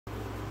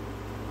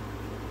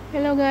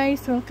Hello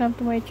guys, welcome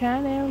to my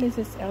channel. This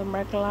is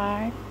Elmar.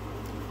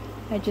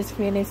 I just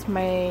finished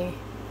my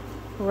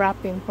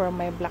wrapping for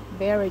my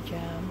blackberry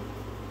jam.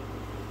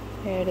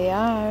 Here they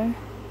are.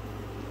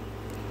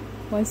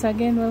 Once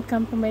again,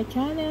 welcome to my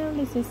channel.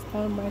 This is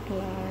Elmar.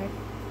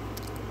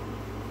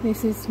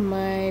 This is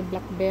my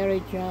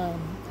blackberry jam.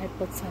 I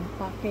put some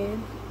pocket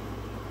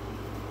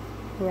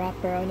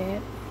wrapper on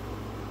it.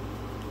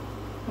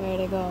 There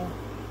they go.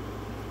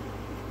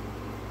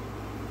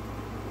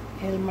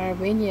 Elmar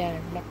Vineyard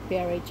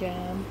Blackberry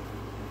Jam.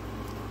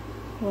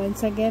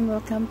 Once again,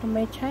 welcome to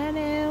my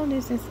channel.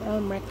 This is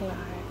Elmar.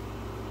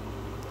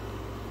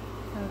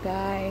 So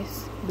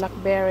guys,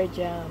 Blackberry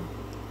Jam.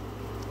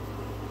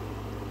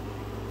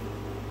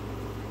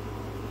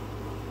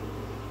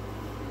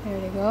 There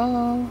we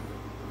go.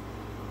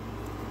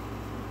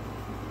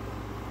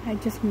 I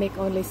just make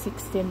only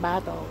 16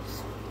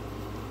 bottles.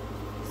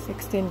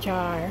 16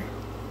 jar.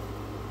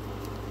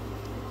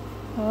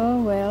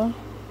 Oh well.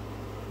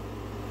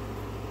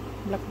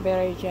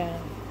 Blackberry jam.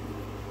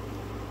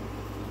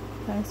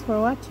 Thanks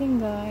for watching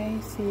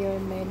guys. See you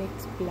in my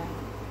next vlog.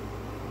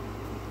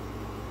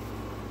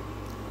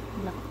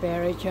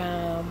 Blackberry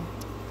jam.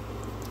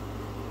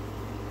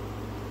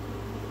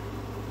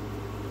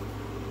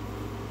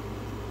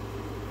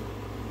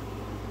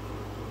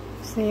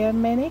 See you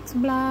in my next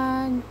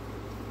vlog.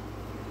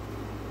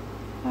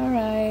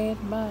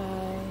 Alright, bye.